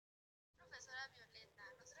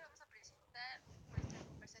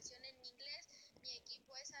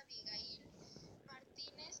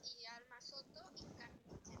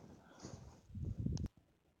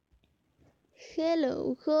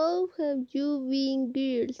Hello, how have you been,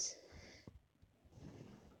 girls?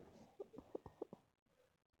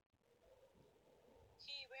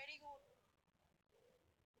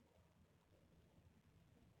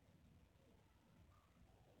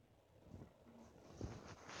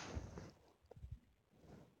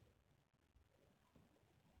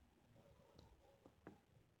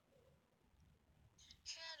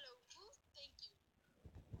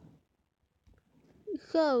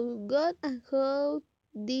 How good and how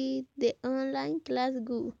did the online class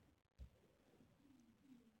go?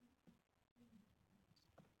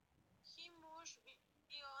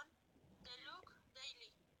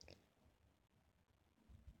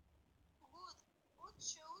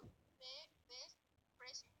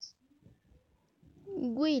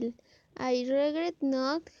 Well, I regret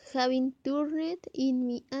not having turned in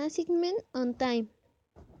my assignment on time.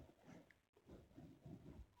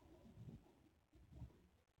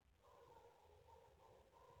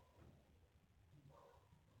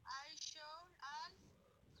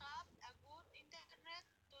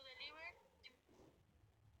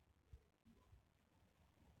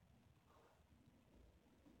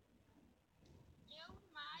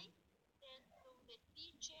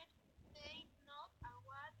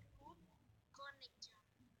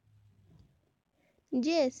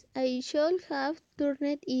 Yes, I should have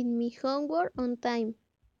turned in my homework on time.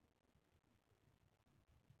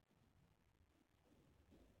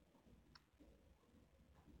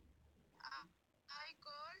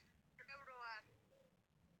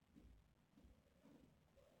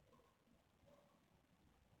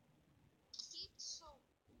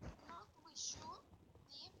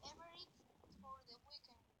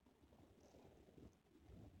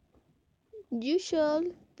 You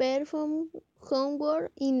should perform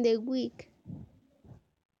homework in the week.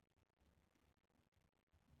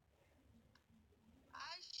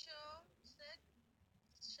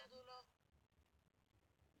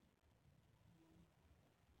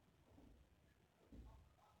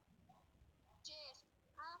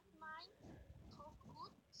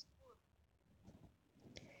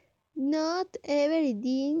 Not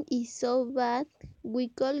everything is so bad. We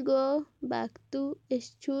could go back to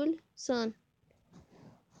school soon.